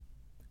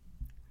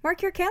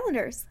Mark your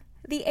calendars.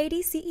 The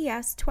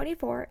ADCES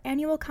 24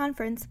 Annual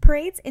Conference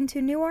parades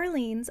into New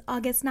Orleans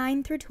August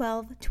 9 through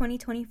 12,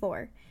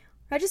 2024.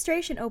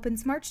 Registration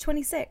opens March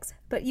 26,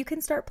 but you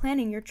can start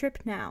planning your trip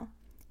now.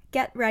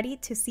 Get ready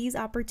to seize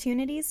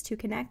opportunities to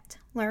connect,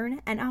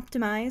 learn, and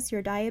optimize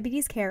your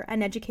diabetes care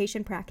and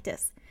education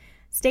practice.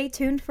 Stay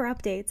tuned for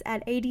updates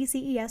at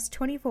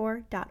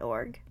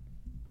adces24.org.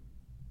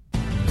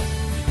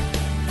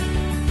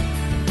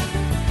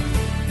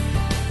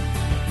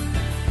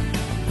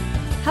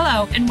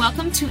 Hello, and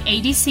welcome to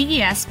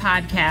ADCES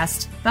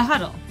podcast, The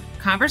Huddle,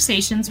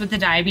 Conversations with the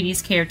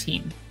Diabetes Care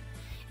Team.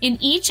 In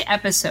each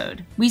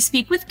episode, we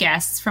speak with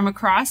guests from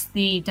across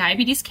the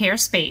diabetes care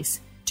space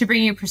to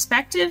bring you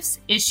perspectives,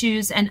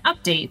 issues, and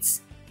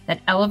updates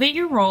that elevate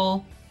your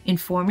role,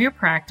 inform your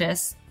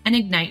practice, and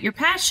ignite your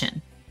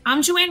passion.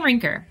 I'm Joanne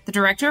Rinker, the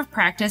Director of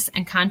Practice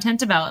and Content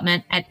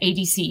Development at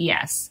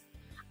ADCES.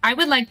 I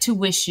would like to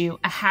wish you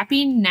a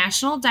happy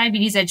National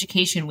Diabetes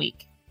Education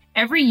Week.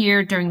 Every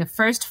year during the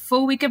first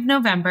full week of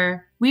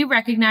November, we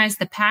recognize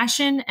the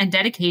passion and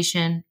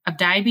dedication of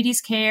diabetes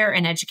care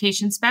and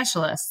education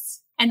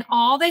specialists and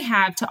all they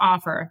have to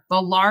offer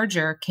the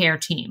larger care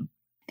team.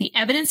 The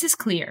evidence is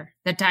clear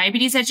that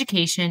diabetes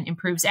education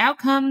improves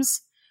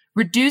outcomes,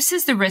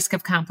 reduces the risk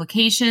of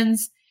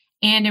complications,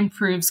 and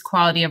improves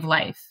quality of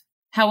life.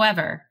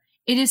 However,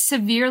 it is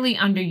severely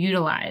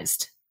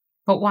underutilized.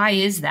 But why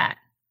is that?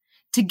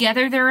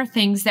 Together, there are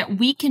things that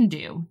we can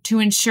do to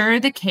ensure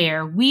the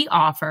care we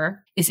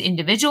offer is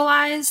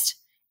individualized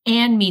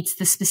and meets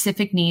the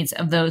specific needs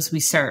of those we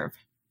serve.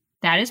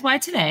 That is why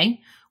today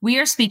we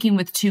are speaking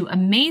with two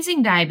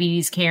amazing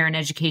diabetes care and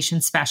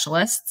education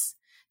specialists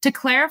to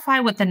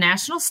clarify what the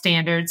national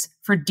standards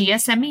for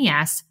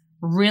DSMES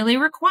really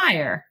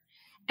require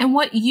and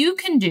what you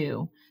can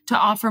do to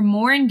offer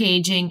more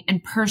engaging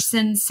and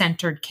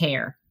person-centered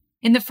care.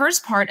 In the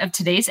first part of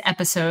today's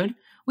episode,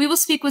 we will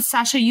speak with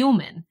Sasha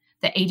Uhlman,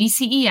 the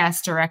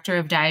ADCES Director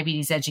of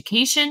Diabetes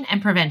Education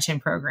and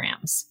Prevention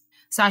Programs.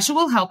 Sasha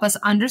will help us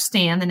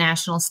understand the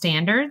national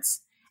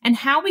standards and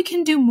how we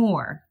can do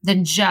more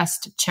than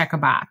just check a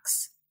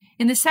box.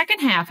 In the second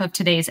half of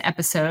today's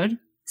episode,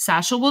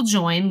 Sasha will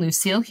join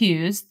Lucille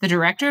Hughes, the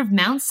Director of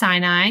Mount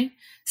Sinai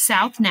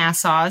South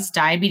Nassau's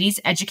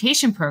Diabetes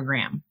Education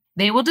Program.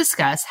 They will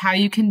discuss how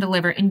you can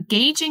deliver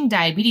engaging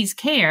diabetes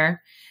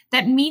care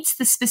that meets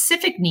the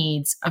specific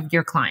needs of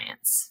your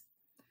clients.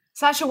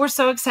 Sasha, we're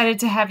so excited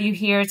to have you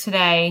here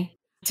today.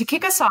 To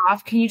kick us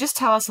off, can you just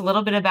tell us a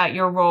little bit about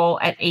your role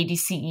at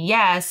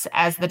ADCES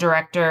as the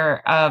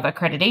Director of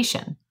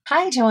Accreditation?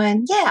 Hi,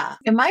 Joanne. Yeah.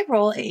 In my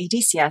role at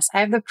ADCES, I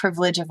have the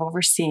privilege of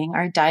overseeing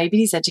our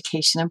diabetes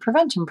education and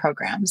prevention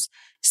programs.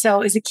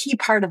 So as a key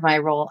part of my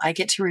role, I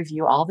get to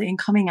review all the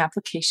incoming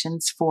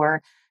applications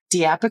for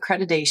DAP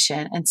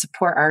accreditation and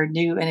support our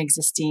new and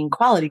existing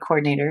quality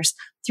coordinators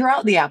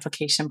throughout the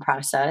application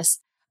process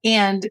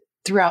and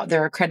throughout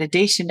their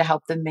accreditation to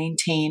help them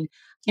maintain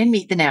and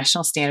meet the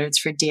national standards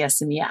for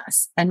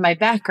DSMES. And my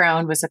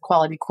background was a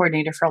quality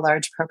coordinator for a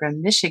large program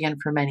in Michigan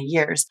for many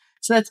years.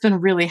 So that's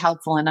been really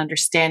helpful in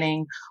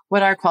understanding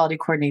what our quality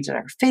coordinators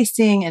are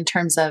facing in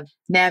terms of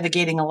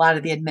navigating a lot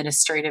of the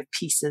administrative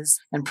pieces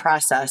and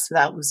process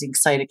without losing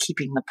sight of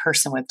keeping the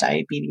person with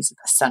diabetes at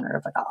the center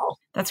of it all.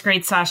 That's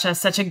great, Sasha.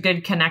 Such a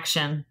good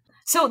connection.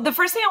 So the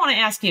first thing I want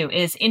to ask you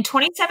is, in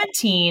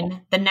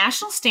 2017, the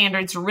national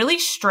standards really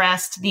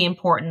stressed the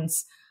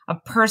importance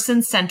of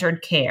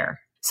person-centered care.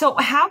 So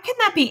how can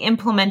that be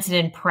implemented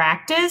in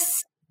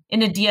practice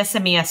in a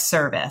DSMES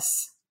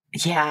service?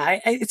 Yeah,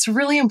 it's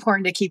really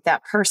important to keep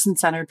that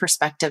person-centered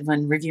perspective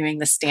when reviewing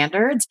the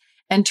standards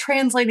and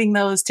translating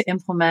those to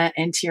implement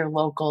into your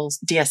local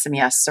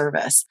DSMES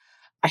service.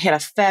 I had a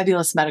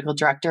fabulous medical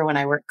director when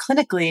I worked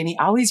clinically, and he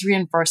always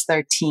reinforced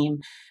their team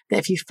that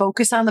if you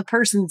focus on the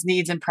person's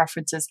needs and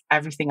preferences,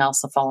 everything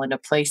else will fall into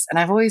place. And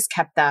I've always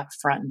kept that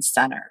front and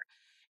center.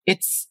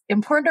 It's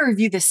important to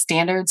review the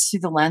standards through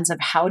the lens of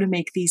how to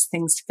make these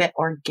things fit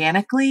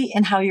organically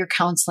and how you're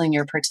counseling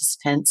your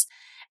participants,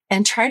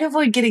 and try to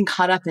avoid getting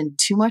caught up in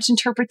too much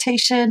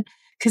interpretation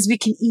because we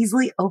can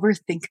easily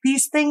overthink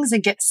these things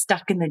and get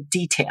stuck in the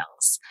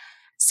details.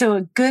 So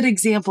a good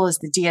example is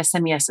the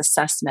DSMES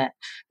assessment.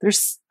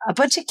 There's a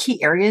bunch of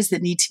key areas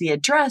that need to be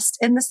addressed,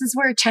 and this is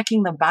where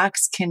checking the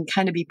box can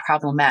kind of be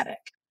problematic.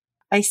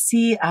 I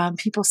see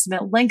people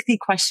submit lengthy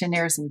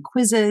questionnaires and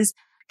quizzes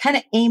kind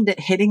of aimed at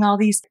hitting all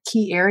these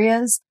key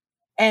areas.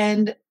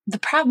 And the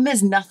problem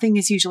is nothing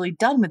is usually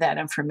done with that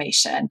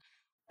information.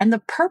 And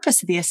the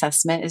purpose of the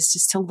assessment is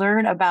just to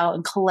learn about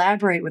and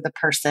collaborate with the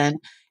person,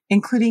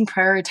 including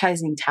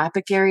prioritizing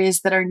topic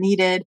areas that are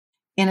needed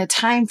in a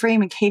time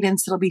frame and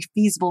cadence that'll be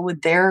feasible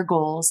with their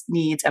goals,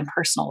 needs, and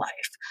personal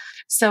life.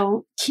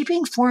 So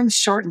keeping forms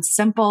short and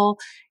simple,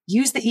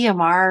 use the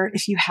EMR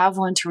if you have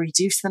one to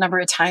reduce the number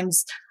of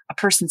times a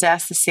person's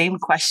asked the same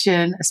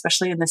question,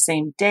 especially in the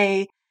same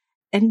day,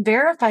 and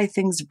verify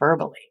things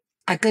verbally.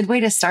 A good way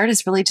to start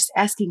is really just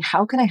asking,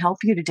 how can I help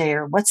you today?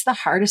 Or what's the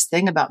hardest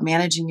thing about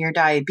managing your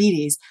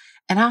diabetes?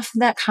 and off of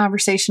that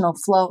conversational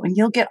flow, and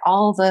you'll get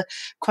all the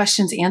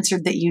questions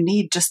answered that you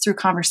need just through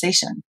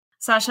conversation.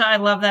 Sasha, I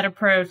love that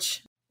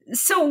approach.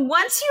 So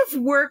once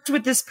you've worked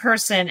with this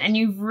person and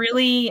you've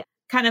really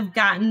kind of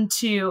gotten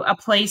to a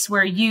place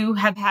where you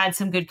have had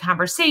some good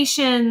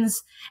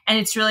conversations and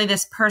it's really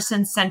this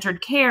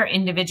person-centered care,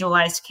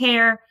 individualized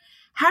care,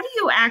 how do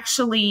you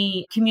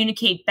actually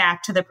communicate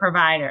back to the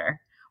provider?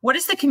 What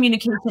is the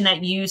communication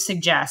that you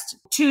suggest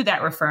to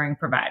that referring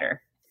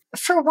provider?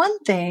 For one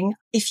thing,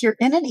 if you're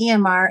in an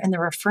EMR and the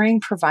referring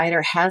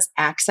provider has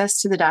access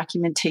to the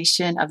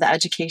documentation of the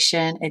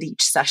education at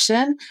each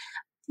session,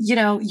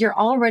 you're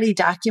already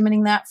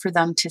documenting that for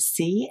them to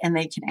see and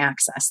they can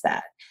access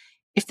that.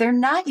 If they're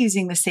not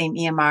using the same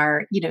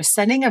EMR,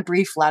 sending a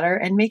brief letter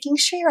and making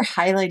sure you're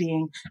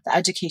highlighting the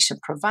education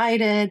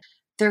provided,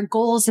 their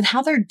goals and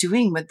how they're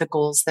doing with the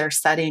goals they're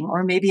setting,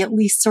 or maybe at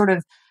least sort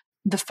of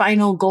the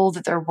final goal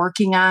that they're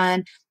working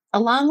on,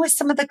 along with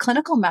some of the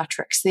clinical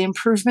metrics, the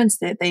improvements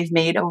that they've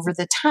made over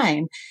the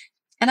time.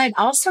 And I'd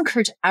also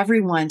encourage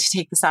everyone to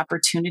take this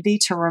opportunity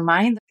to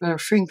remind the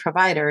referring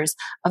providers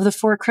of the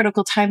 4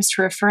 critical times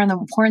to refer and the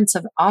importance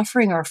of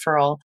offering a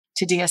referral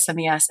to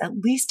DSMES at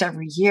least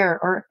every year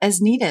or as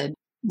needed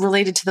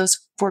related to those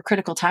 4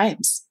 critical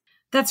times.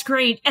 That's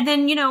great. And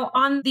then,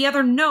 on the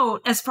other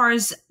note, as far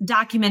as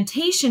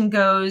documentation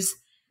goes,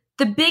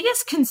 the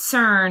biggest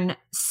concern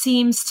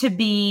seems to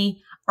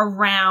be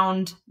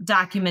around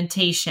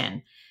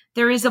documentation.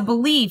 There is a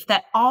belief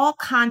that all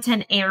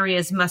content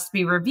areas must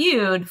be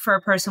reviewed for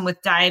a person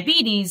with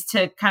diabetes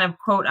to kind of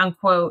quote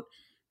unquote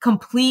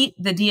complete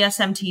the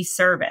DSMT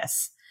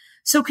service.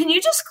 So can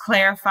you just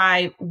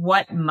clarify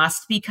what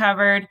must be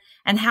covered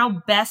and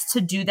how best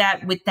to do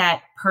that with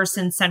that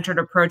person-centered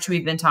approach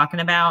we've been talking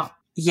about?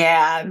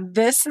 Yeah,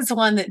 this is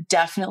one that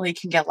definitely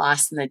can get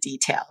lost in the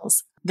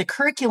details. The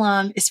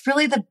curriculum is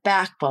really the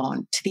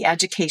backbone to the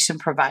education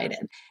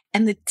provided.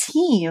 And the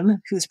team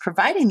who's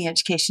providing the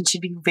education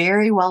should be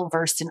very well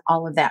versed in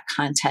all of that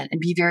content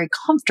and be very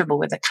comfortable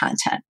with the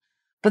content.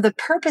 But the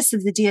purpose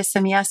of the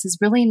DSMES is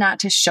really not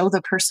to show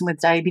the person with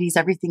diabetes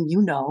everything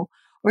you know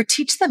or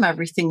teach them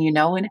everything you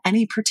know in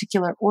any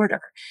particular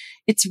order.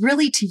 It's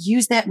really to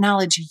use that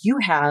knowledge you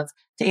have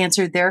to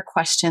answer their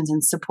questions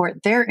and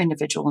support their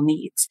individual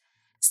needs.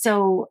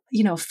 So,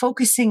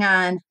 focusing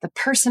on the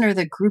person or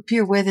the group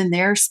you're with and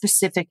their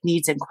specific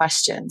needs and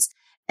questions.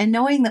 And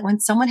knowing that when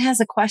someone has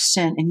a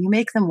question and you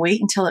make them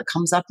wait until it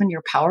comes up in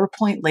your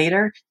PowerPoint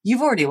later,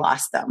 you've already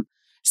lost them.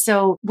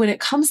 So when it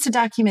comes to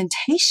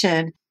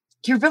documentation,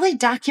 you're really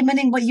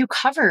documenting what you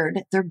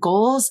covered, their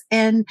goals,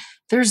 and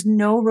there's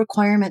no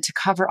requirement to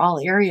cover all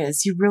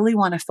areas. You really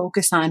want to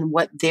focus on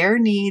what their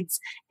needs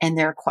and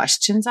their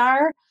questions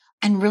are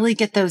and really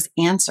get those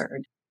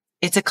answered.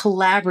 It's a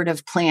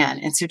collaborative plan.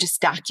 And so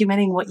just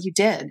documenting what you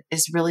did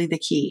is really the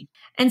key.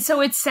 And so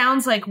it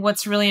sounds like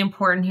what's really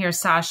important here,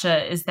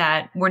 Sasha, is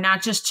that we're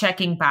not just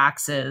checking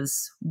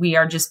boxes. We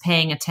are just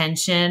paying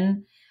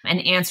attention and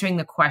answering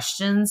the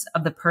questions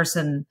of the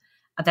person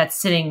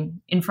that's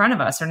sitting in front of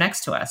us or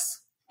next to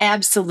us.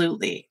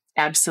 Absolutely.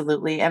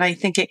 Absolutely. And I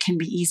think it can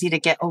be easy to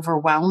get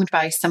overwhelmed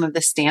by some of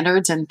the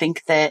standards and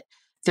think that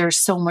there's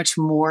so much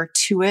more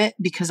to it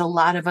because a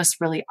lot of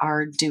us really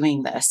are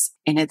doing this.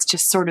 And it's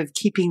just sort of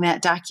keeping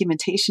that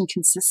documentation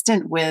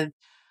consistent with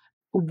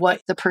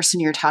what the person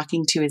you're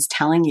talking to is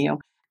telling you.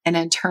 And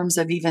in terms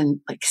of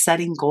even like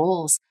setting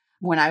goals,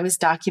 when I was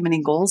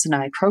documenting goals in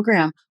my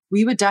program,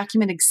 we would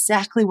document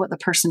exactly what the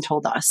person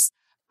told us.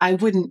 I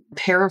wouldn't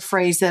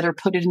paraphrase it or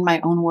put it in my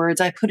own words.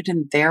 I put it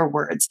in their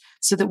words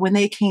so that when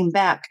they came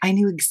back, I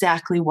knew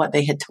exactly what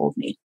they had told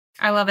me.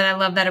 I love it. I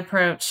love that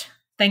approach.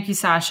 Thank you,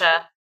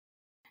 Sasha.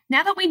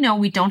 Now that we know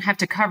we don't have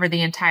to cover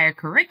the entire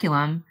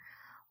curriculum,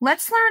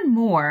 let's learn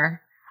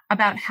more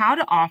about how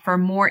to offer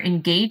more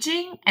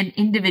engaging and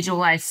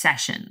individualized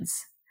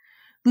sessions.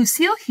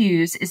 Lucille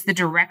Hughes is the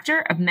director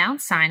of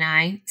Mount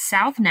Sinai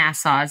South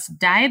Nassau's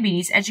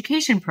Diabetes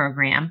Education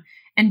Program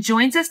and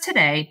joins us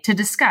today to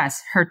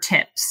discuss her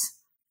tips.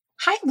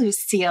 Hi,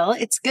 Lucille.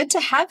 It's good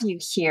to have you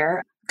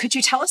here. Could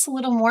you tell us a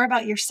little more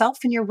about yourself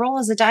and your role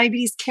as a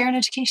diabetes care and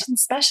education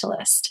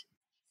specialist?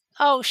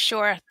 Oh,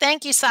 sure.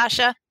 Thank you,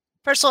 Sasha.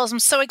 First of all, I'm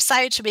so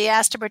excited to be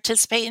asked to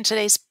participate in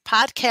today's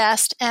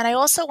podcast. And I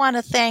also want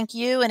to thank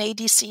you and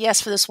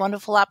ADCES for this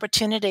wonderful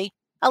opportunity.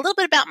 A little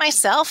bit about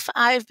myself.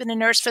 I've been a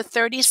nurse for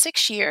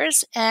 36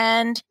 years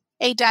and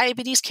a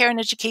diabetes care and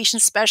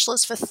education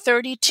specialist for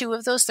 32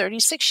 of those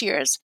 36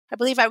 years. I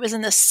believe I was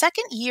in the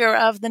second year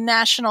of the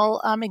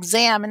national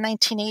exam in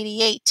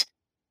 1988.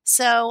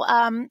 So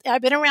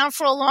I've been around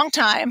for a long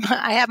time.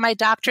 I have my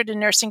doctorate in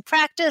nursing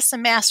practice, a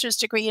master's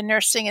degree in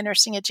nursing and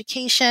nursing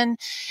education,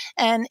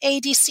 and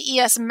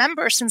ADCES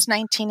member since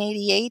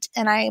 1988,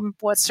 and I am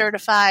board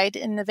certified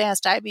in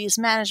advanced diabetes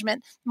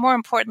management. More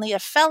importantly, a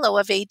fellow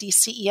of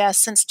ADCES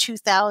since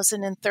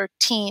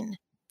 2013.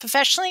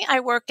 Professionally,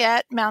 I work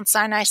at Mount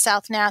Sinai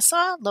South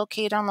Nassau,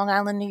 located on Long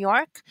Island, New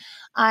York.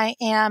 I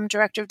am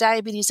Director of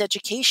Diabetes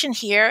Education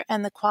here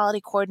and the Quality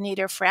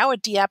Coordinator for our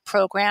DAP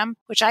program,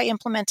 which I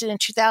implemented in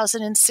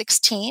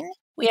 2016.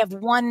 We have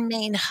one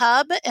main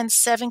hub and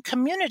 7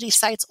 community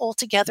sites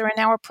altogether in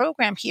our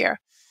program here.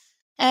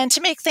 And to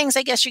make things,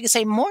 I guess you could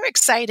say, more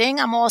exciting,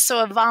 I'm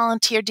also a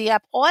volunteer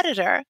DAP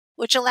auditor,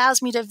 which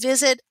allows me to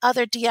visit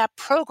other DAP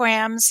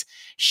programs,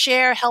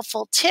 share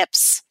helpful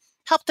tips,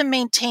 help them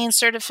maintain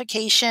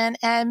certification,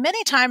 and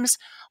many times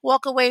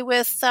walk away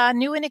with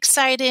new and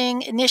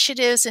exciting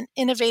initiatives and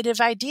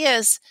innovative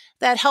ideas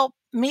that help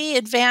me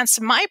advance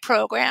my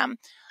program.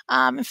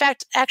 In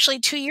fact, actually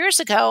 2 years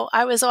ago,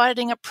 I was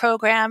auditing a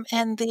program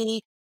and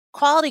the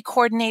quality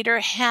coordinator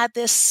had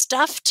this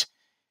stuffed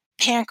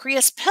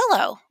pancreas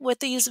pillow with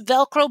these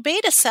Velcro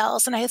beta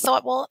cells. And I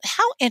thought, well,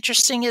 how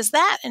interesting is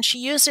that? And she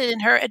used it in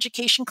her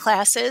education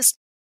classes.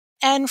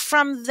 And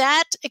from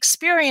that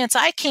experience,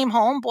 I came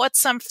home, bought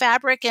some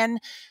fabric, and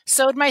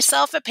sewed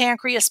myself a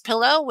pancreas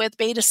pillow with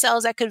beta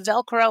cells that could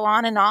Velcro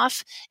on and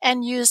off,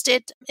 and used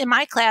it in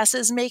my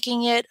classes,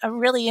 making it a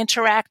really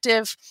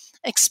interactive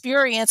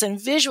experience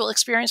and visual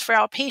experience for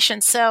our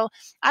patients. So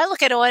I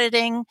look at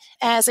auditing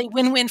as a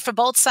win-win for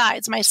both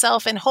sides,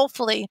 myself and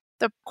hopefully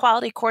the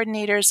quality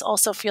coordinators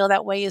also feel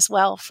that way as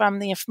well from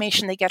the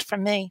information they get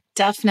from me.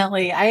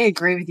 Definitely. I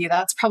agree with you.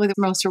 That's probably the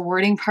most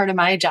rewarding part of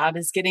my job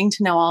is getting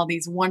to know all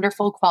these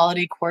wonderful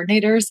quality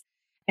coordinators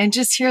and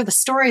just hear the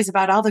stories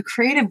about all the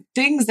creative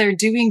things they're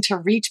doing to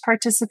reach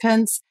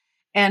participants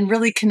and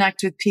really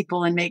connect with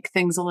people and make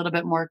things a little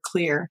bit more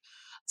clear.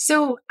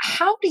 So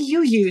how do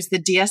you use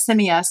the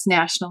DSMES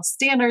national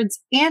standards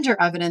and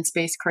your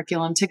evidence-based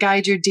curriculum to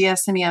guide your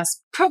DSMES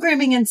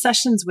programming and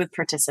sessions with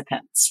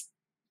participants?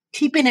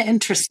 Keeping it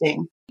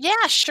interesting.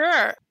 Yeah,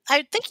 sure.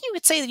 I think you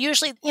would say that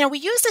usually, we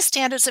use the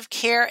standards of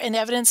care and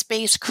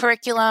evidence-based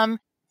curriculum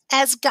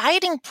as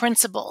guiding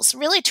principles,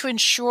 really to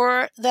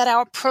ensure that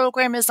our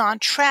program is on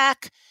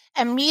track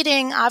and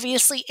meeting,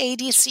 obviously,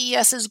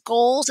 ADCES's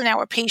goals and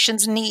our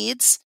patients'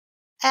 needs.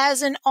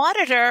 As an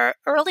auditor,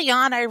 early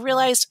on, I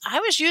realized I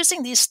was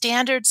using these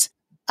standards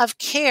of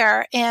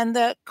care and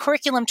the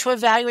curriculum to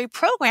evaluate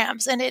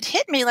programs. And it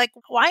hit me like,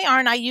 why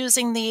aren't I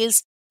using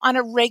these on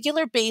a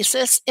regular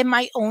basis in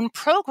my own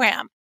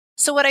program?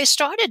 So what I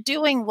started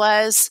doing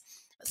was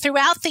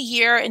throughout the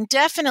year and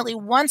definitely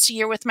once a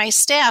year with my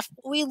staff,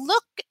 we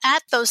look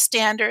at those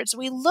standards.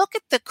 We look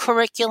at the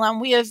curriculum.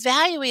 We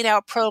evaluate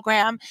our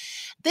program.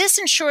 This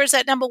ensures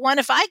that, number one,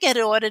 if I get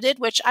audited,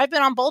 which I've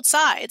been on both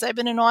sides, I've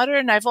been an auditor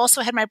and I've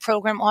also had my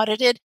program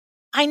audited,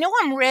 I know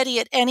I'm ready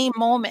at any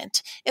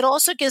moment. It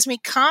also gives me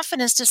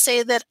confidence to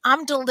say that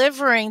I'm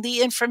delivering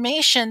the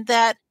information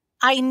that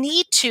I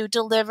need to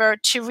deliver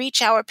to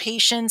reach our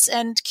patients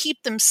and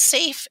keep them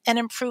safe and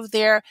improve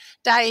their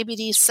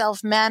diabetes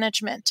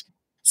self-management.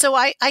 So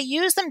I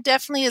use them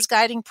definitely as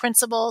guiding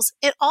principles.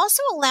 It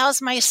also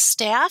allows my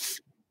staff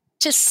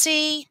to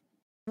see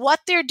what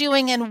they're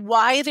doing and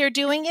why they're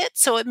doing it.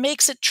 So it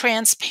makes it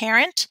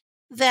transparent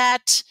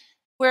that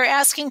we're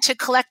asking to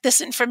collect this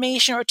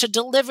information or to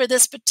deliver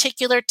this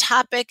particular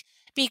topic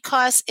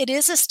because it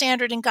is a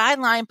standard and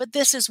guideline, but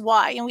this is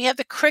why. And we have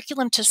the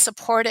curriculum to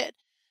support it.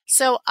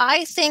 So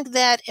I think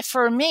that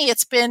for me,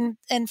 it's been,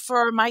 and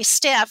for my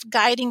staff,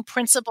 guiding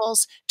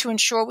principles to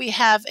ensure we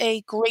have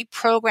a great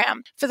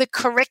program. For the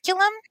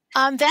curriculum,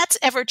 that's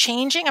ever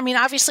changing. I mean,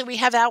 obviously we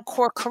have our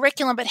core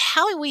curriculum, but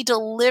how we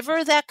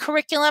deliver that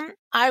curriculum,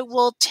 I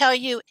will tell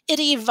you, it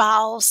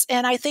evolves.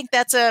 And I think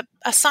that's a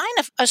sign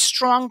of a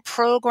strong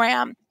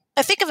program.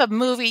 I think of a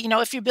movie,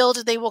 if you build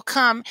it, they will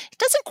come. It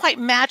doesn't quite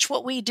match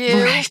what we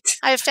do. Right.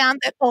 I've found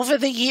that over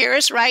the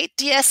years, right?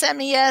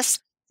 DSMES,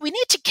 we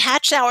need to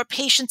catch our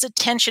patients'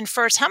 attention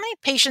first. How many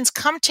patients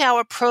come to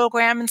our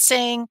program and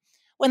saying,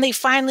 when they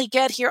finally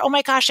get here, oh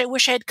my gosh, I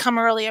wish I had come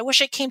early. I wish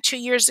I came 2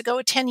 years ago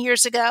or 10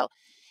 years ago.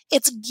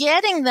 It's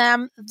getting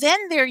them, then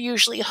they're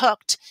usually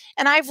hooked.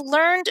 And I've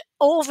learned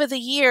over the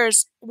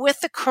years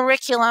with the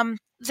curriculum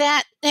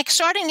that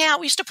starting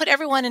out, we used to put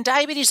everyone in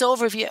diabetes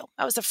overview.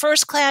 That was the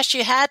first class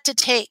you had to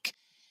take.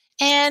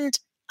 And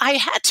I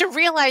had to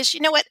realize,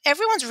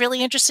 everyone's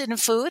really interested in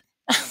food.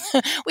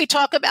 We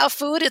talk about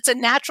food. It's a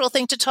natural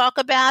thing to talk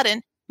about.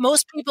 And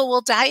most people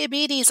with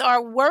diabetes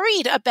are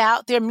worried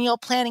about their meal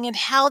planning and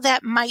how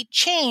that might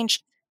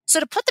change. So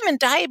to put them in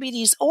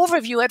diabetes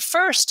overview at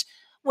first,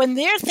 when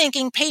they're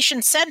thinking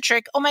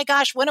patient-centric, oh my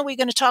gosh, when are we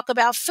going to talk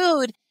about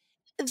food?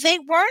 They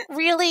weren't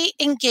really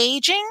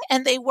engaging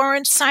and they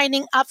weren't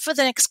signing up for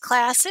the next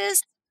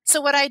classes.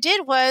 So what I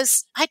did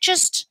was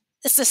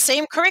it's the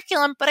same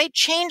curriculum, but I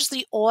changed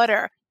the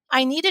order.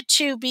 I needed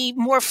to be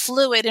more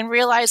fluid and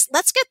realize,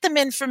 let's get them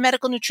in for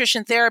medical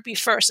nutrition therapy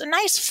first. A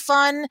nice,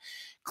 fun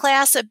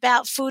class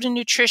about food and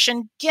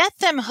nutrition, get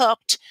them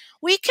hooked.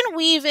 We can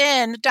weave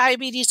in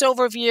diabetes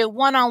overview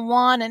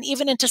one-on-one and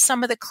even into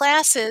some of the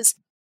classes.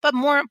 But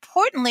more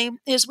importantly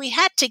is we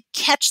had to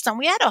catch them.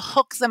 We had to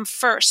hook them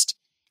first.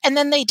 And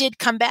then they did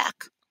come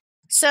back.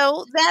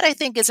 So that I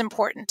think is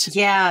important.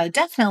 Yeah,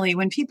 definitely.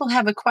 When people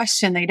have a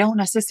question, they don't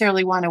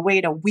necessarily want to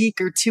wait a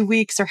week or 2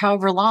 weeks or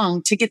however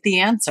long to get the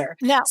answer.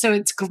 No. So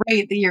it's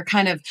great that you're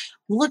kind of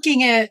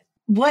looking at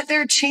what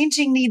their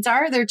changing needs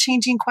are, their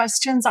changing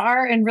questions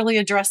are, and really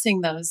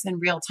addressing those in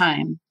real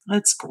time.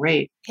 That's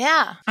great.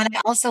 Yeah. And I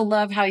also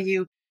love how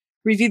you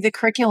review the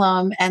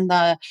curriculum and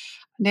the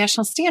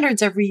national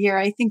standards every year.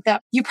 I think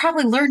that you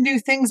probably learn new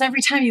things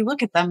every time you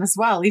look at them as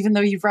well, even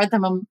though you've read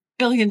them a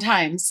billion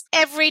times.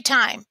 Every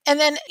time. And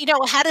then,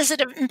 how does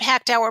it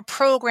impact our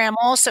program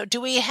also? Do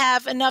we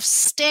have enough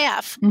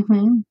staff?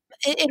 Mm-hmm.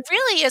 It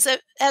really is,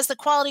 as the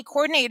quality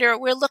coordinator,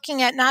 we're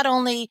looking at not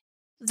only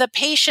the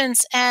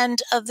patients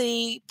and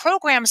the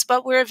programs,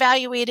 but we're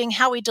evaluating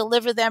how we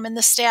deliver them and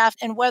the staff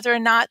and whether or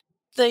not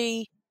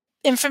the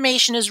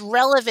information is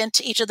relevant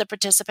to each of the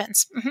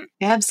participants. Mm-hmm.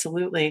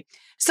 Absolutely.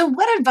 So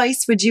what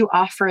advice would you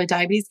offer a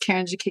diabetes care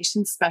and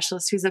education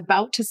specialist who's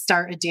about to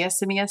start a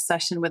DSMES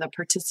session with a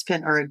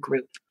participant or a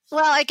group?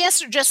 Well, I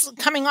guess just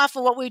coming off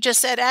of what we just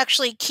said,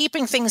 actually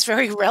keeping things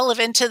very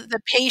relevant to the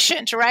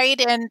patient,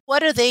 right? And what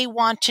do they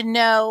want to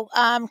know?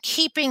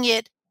 Keeping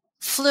it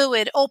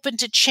fluid, open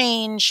to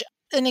change.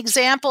 An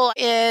example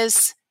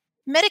is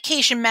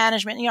medication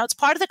management. It's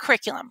part of the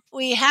curriculum.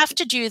 We have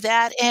to do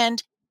that.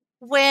 And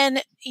when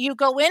you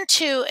go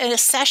into a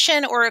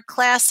session or a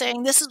class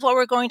saying, this is what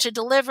we're going to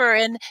deliver,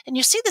 and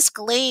you see this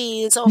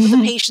glaze over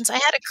the patients. I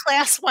had a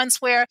class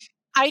once where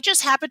I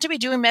just happened to be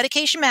doing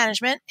medication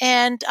management,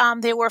 and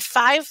there were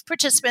 5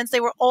 participants.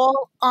 They were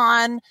all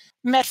on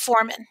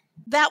metformin.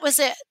 That was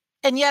it.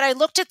 And yet I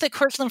looked at the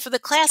curriculum for the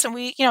class, and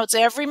it's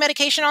every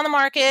medication on the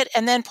market,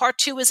 and then part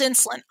 2 was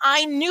insulin.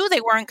 I knew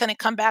they weren't going to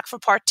come back for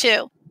part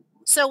 2.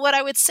 So what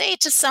I would say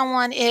to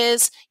someone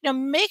is,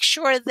 make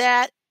sure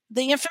that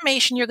the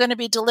information you're going to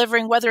be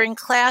delivering, whether in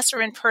class or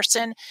in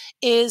person,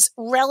 is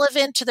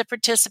relevant to the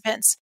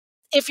participants.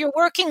 If you're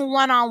working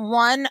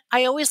one-on-one,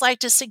 I always like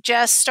to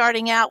suggest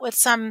starting out with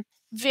some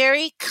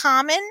very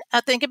common,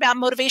 think about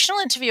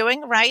motivational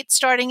interviewing, right?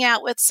 Starting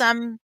out with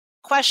some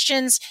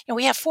questions.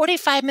 We have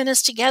 45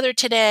 minutes together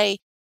today.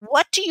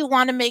 What do you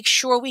want to make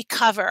sure we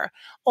cover?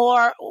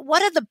 Or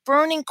what are the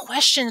burning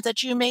questions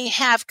that you may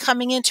have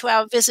coming into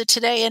our visit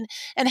today?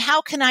 And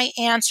how can I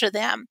answer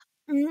them?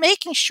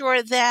 Making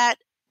sure that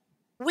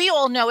we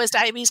all know as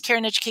diabetes care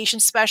and education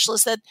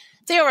specialists that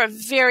there are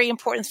very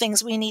important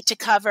things we need to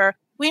cover.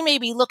 We may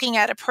be looking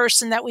at a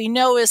person that we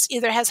know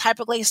either has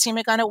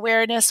hypoglycemic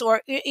unawareness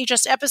or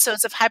just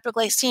episodes of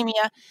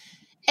hypoglycemia.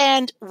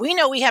 And we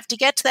know we have to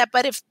get to that.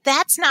 But if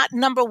that's not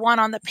number one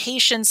on the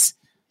patient's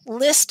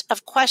list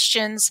of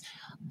questions,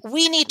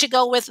 we need to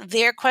go with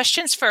their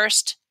questions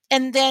first.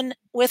 And then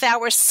with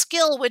our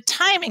skill with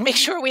timing, make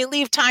sure we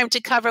leave time to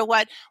cover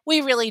what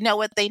we really know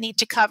what they need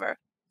to cover.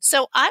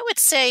 So I would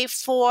say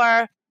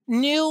for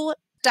new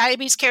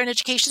diabetes care and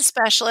education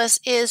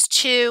specialists is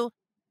to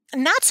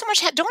not so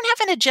much don't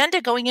have an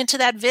agenda going into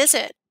that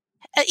visit.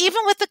 Even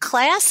with the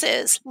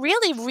classes,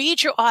 really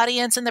read your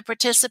audience and the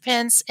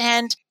participants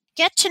and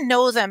get to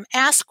know them,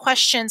 ask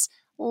questions,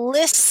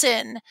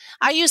 listen.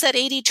 I use that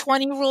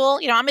 80-20 rule.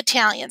 I'm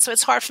Italian, so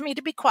it's hard for me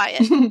to be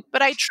quiet,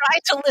 but I try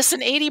to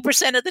listen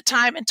 80% of the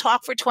time and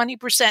talk for 20%.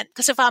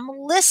 Because if I'm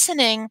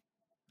listening,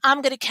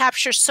 I'm going to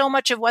capture so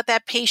much of what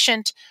that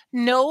patient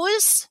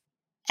knows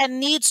and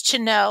needs to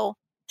know.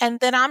 And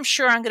then I'm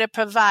sure I'm going to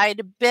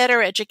provide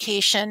better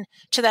education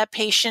to that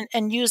patient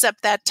and use up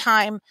that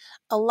time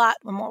a lot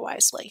more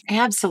wisely.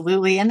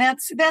 Absolutely. And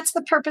that's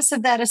the purpose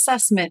of that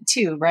assessment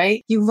too,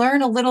 right? You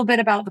learn a little bit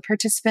about the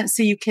participant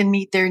so you can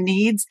meet their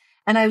needs.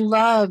 And I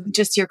love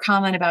just your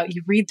comment about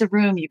you read the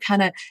room,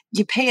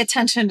 you pay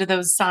attention to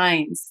those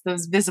signs,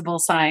 those visible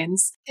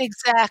signs.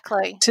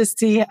 Exactly. To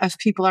see if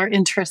people are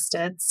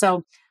interested.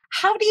 So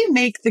how do you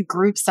make the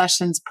group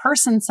sessions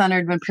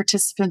person-centered when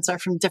participants are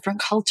from different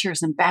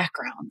cultures and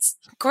backgrounds?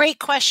 Great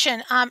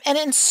question. And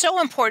it's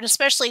so important,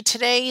 especially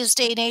today's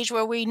day and age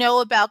where we know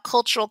about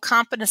cultural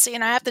competency.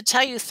 And I have to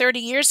tell you, 30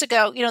 years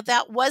ago,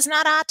 that was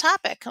not a hot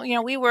topic.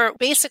 We were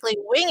basically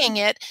winging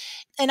it.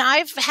 And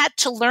I've had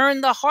to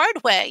learn the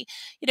hard way.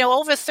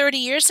 Over 30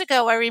 years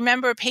ago, I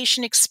remember a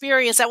patient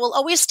experience that will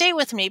always stay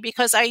with me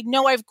because I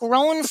know I've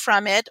grown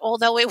from it,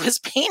 although it was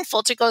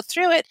painful to go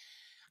through it.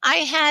 I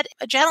had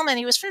a gentleman,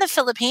 he was from the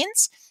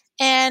Philippines,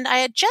 and I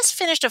had just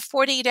finished a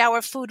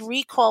 48-hour food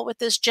recall with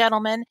this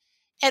gentleman,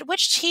 at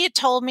which he had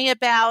told me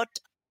about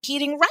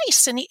eating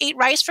rice, and he ate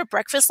rice for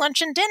breakfast,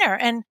 lunch, and dinner.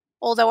 And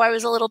although I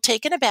was a little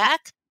taken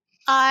aback,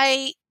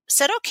 I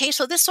said, okay,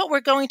 so this is what we're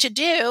going to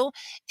do.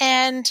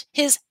 And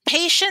his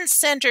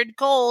patient-centered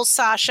goals,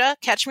 Sasha,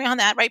 catch me on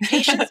that, right?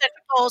 Patient-centered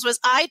goals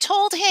was I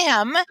told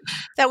him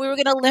that we were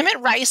going to limit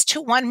rice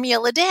to 1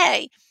 meal a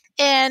day.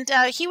 And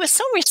he was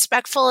so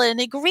respectful and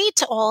agreed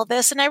to all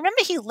this. And I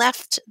remember he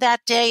left that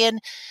day, and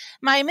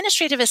my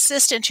administrative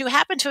assistant, who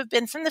happened to have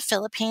been from the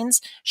Philippines,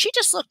 she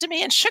just looked at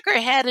me and shook her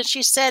head. And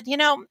she said,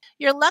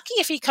 you're lucky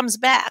if he comes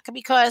back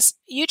because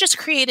you just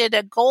created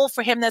a goal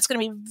for him that's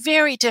going to be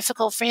very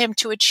difficult for him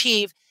to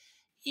achieve.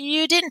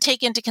 You didn't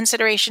take into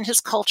consideration his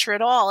culture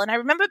at all. And I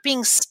remember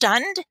being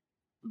stunned,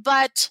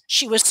 but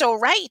she was so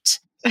right.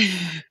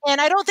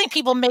 And I don't think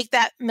people make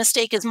that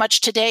mistake as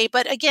much today.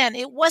 But again,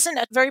 it wasn't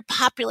a very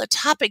popular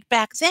topic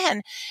back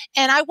then.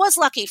 And I was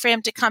lucky for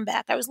him to come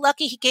back. I was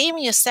lucky he gave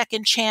me a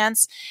second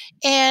chance.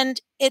 And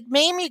it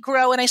made me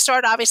grow. And I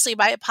started obviously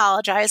by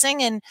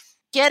apologizing and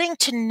getting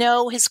to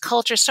know his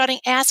culture, starting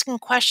asking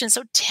questions.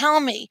 So tell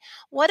me,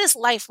 what is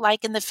life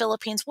like in the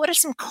Philippines? What are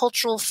some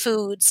cultural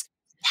foods?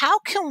 How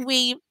can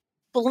we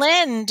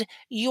blend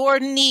your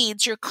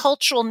needs, your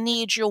cultural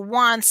needs, your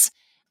wants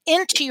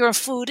into your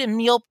food and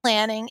meal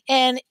planning?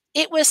 And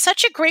it was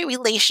such a great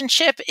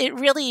relationship. It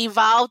really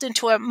evolved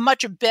into a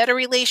much better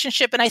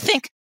relationship. And I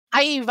think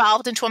I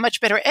evolved into a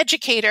much better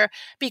educator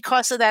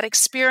because of that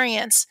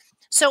experience.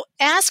 So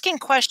asking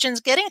questions,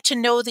 getting to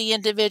know the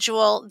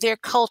individual, their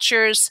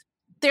cultures,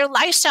 their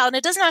lifestyle, and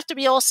it doesn't have to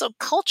be also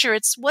culture.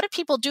 It's what do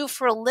people do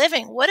for a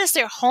living? What is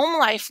their home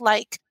life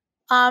like?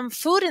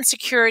 Food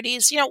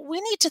insecurities.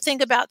 We need to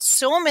think about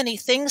so many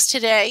things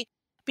today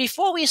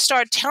before we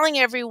start telling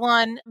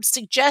everyone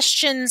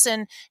suggestions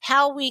and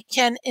how we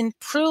can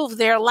improve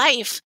their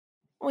life.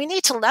 We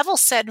need to level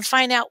set and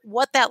find out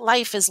what that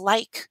life is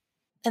like.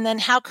 And then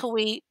how can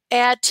we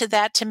add to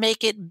that to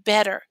make it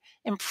better,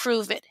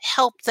 improve it,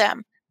 help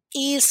them,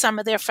 ease some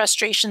of their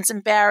frustrations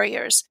and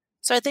barriers.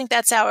 So I think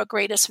that's our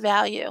greatest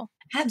value.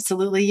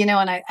 Absolutely. And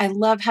I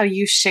love how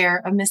you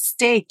share a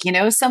mistake,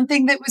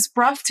 something that was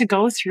rough to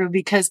go through,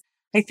 because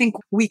I think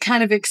we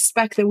kind of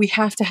expect that we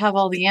have to have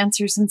all the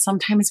answers, and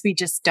sometimes we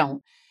just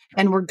don't.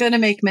 And we're going to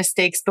make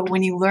mistakes, but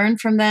when you learn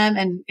from them,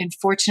 and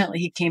fortunately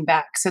he came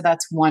back. So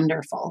that's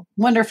wonderful.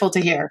 Wonderful to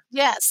hear.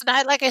 Yes.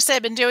 And like I said,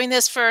 I've been doing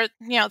this for,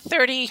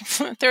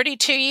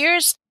 32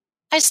 years.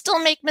 I still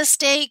make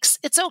mistakes.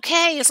 It's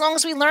okay as long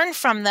as we learn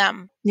from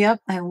them.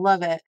 Yep. I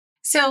love it.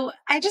 So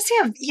I just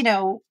have,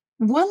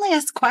 one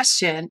last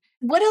question.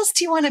 What else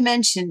do you want to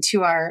mention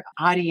to our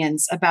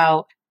audience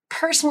about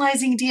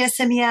personalizing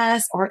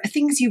DSMES or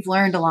things you've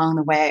learned along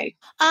the way?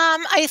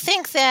 I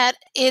think that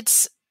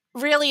it's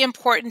really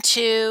important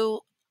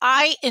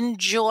I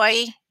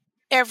enjoy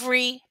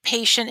every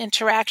patient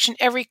interaction,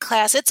 every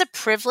class. It's a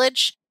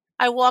privilege.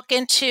 I walk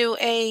into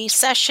a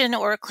session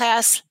or a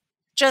class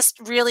just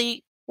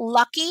really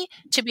lucky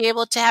to be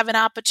able to have an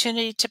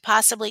opportunity to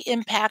possibly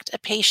impact a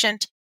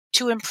patient,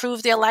 to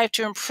improve their life,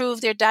 to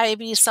improve their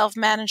diabetes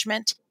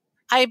self-management.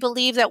 I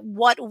believe that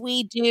what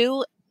we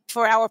do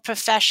for our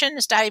profession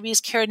as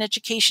diabetes care and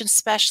education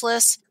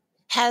specialists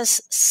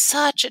has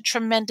such a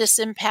tremendous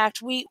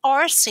impact. We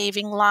are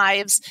saving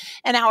lives,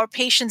 and our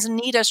patients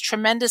need us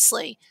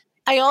tremendously.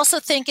 I also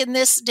think in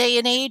this day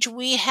and age,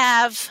 we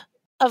have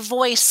a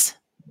voice.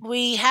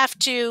 We have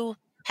to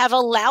have a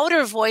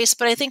louder voice,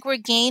 but I think we're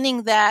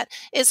gaining that.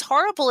 As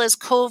horrible as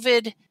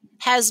COVID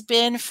has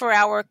been for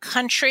our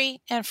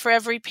country and for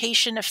every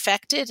patient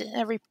affected,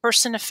 every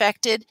person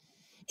affected,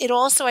 it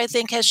also, I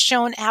think, has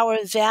shown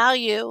our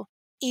value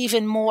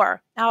even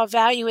more. Our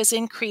value has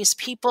increased.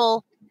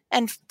 People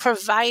and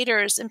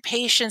providers and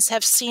patients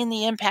have seen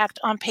the impact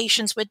on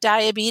patients with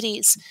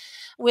diabetes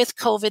with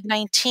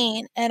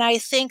COVID-19. And I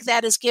think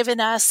that has given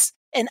us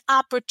an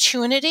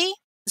opportunity,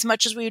 as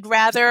much as we'd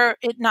rather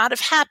it not have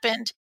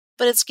happened,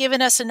 but it's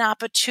given us an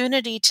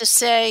opportunity to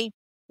say,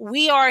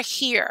 we are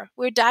here.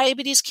 We're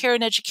diabetes care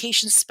and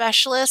education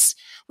specialists.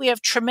 We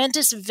have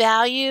tremendous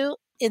value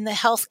in the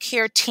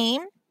healthcare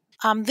team.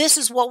 This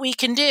is what we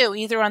can do,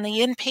 either on the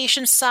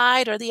inpatient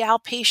side or the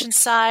outpatient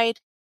side.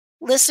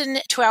 Listen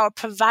to our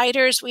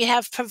providers. We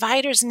have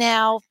providers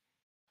now,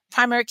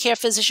 primary care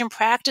physician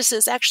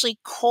practices, actually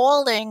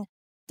calling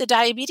the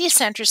diabetes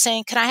center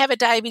saying, can I have a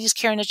diabetes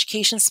care and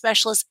education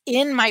specialist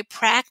in my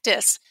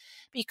practice?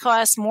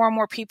 Because more and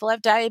more people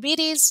have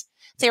diabetes.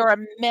 There are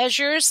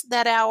measures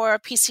that our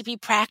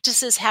PCP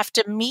practices have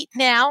to meet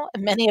now.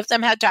 Many of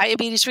them have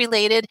diabetes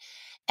related.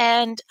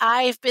 And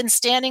I've been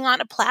standing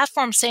on a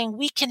platform saying,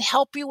 we can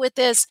help you with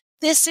this.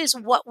 This is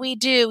what we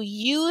do.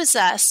 Use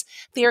us.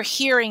 They're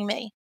hearing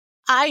me.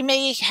 I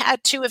may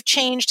had to have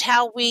changed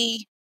how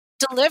we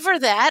deliver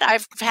that.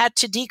 I've had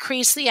to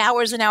decrease the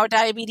hours in our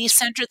diabetes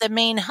center, the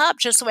main hub,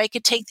 just so I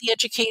could take the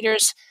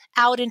educators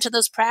out into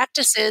those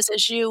practices.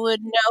 As you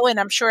would know, and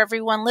I'm sure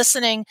everyone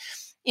listening,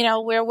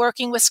 we're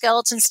working with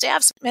skeleton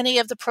staffs. Many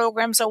of the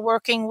programs are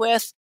working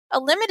with a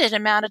limited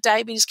amount of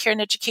diabetes care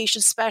and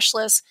education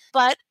specialists,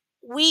 but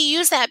we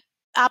use that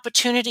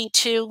opportunity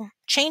to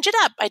change it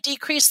up. I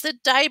decreased the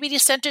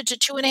diabetes center to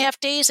 2.5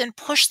 days and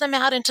push them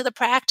out into the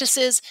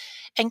practices.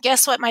 And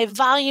guess what? My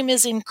volume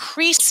is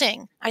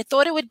increasing. I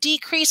thought it would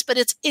decrease, but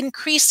it's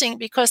increasing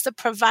because the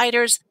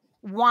providers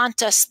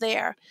want us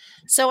there.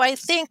 So I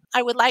think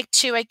I would like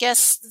to,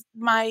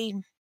 my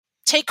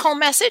take-home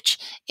message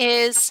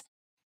is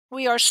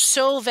we are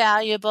so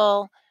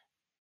valuable.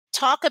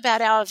 Talk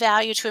about our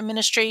value to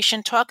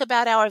administration, talk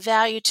about our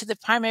value to the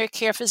primary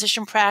care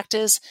physician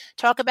practice,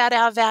 talk about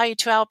our value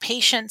to our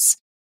patients,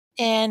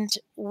 and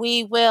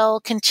we will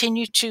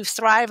continue to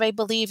thrive, I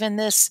believe, in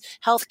this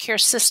healthcare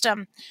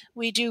system.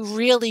 We do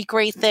really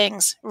great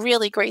things,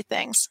 really great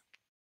things.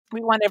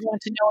 We want everyone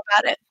to know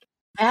about it.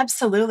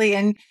 Absolutely.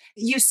 And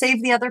you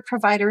save the other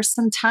providers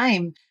some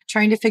time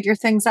trying to figure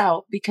things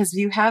out because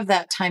you have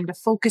that time to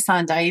focus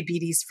on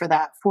diabetes for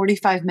that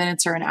 45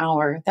 minutes or an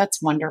hour.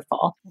 That's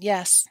wonderful.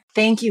 Yes.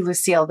 Thank you,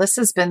 Lucille. This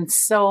has been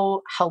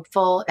so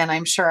helpful, and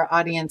I'm sure our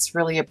audience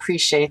really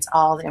appreciates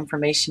all the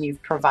information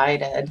you've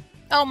provided.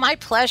 Oh, my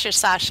pleasure,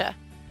 Sasha.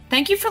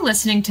 Thank you for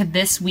listening to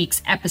this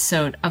week's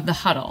episode of The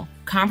Huddle,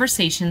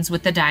 Conversations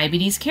with the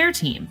Diabetes Care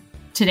Team.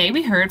 Today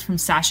we heard from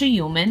Sasha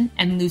Ullman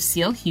and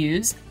Lucille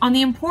Hughes on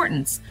the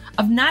importance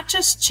of not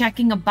just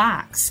checking a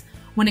box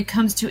when it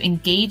comes to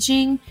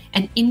engaging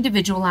and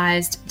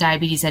individualized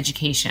diabetes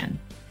education.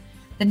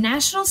 The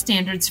national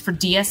standards for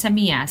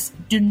DSMES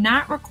do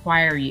not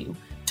require you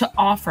to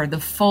offer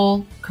the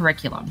full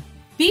curriculum.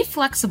 Be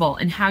flexible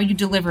in how you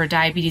deliver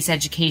diabetes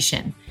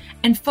education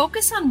and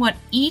focus on what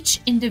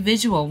each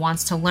individual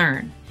wants to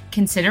learn.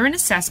 Consider an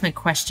assessment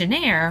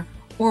questionnaire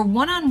or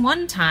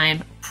one-on-one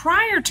time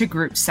prior to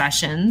group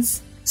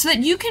sessions so that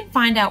you can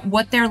find out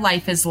what their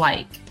life is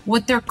like,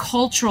 what their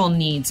cultural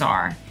needs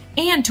are,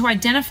 and to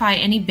identify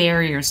any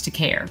barriers to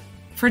care.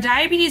 For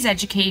diabetes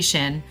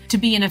education to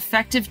be an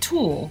effective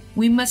tool,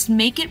 we must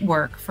make it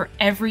work for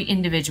every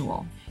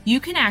individual.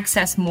 You can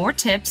access more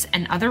tips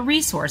and other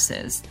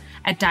resources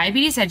at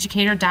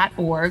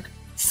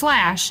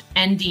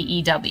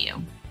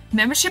diabeteseducator.org/NDEW.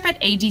 Membership at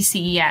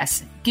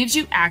ADCES gives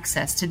you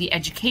access to the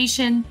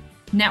education,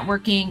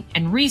 networking,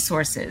 and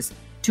resources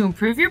to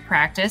improve your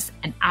practice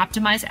and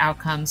optimize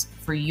outcomes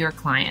for your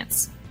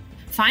clients.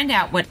 Find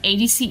out what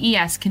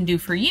ADCES can do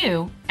for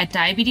you at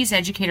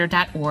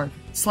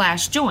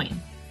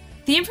diabeteseducator.org/join.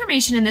 The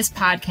information in this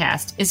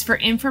podcast is for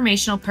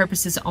informational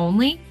purposes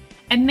only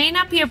and may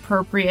not be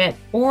appropriate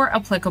or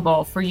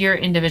applicable for your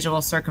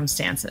individual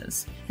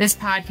circumstances. This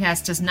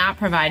podcast does not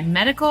provide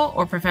medical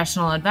or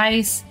professional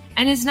advice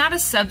and is not a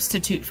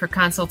substitute for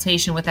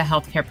consultation with a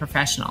healthcare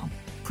professional.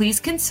 Please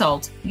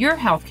consult your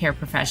healthcare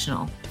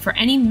professional for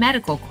any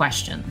medical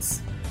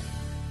questions.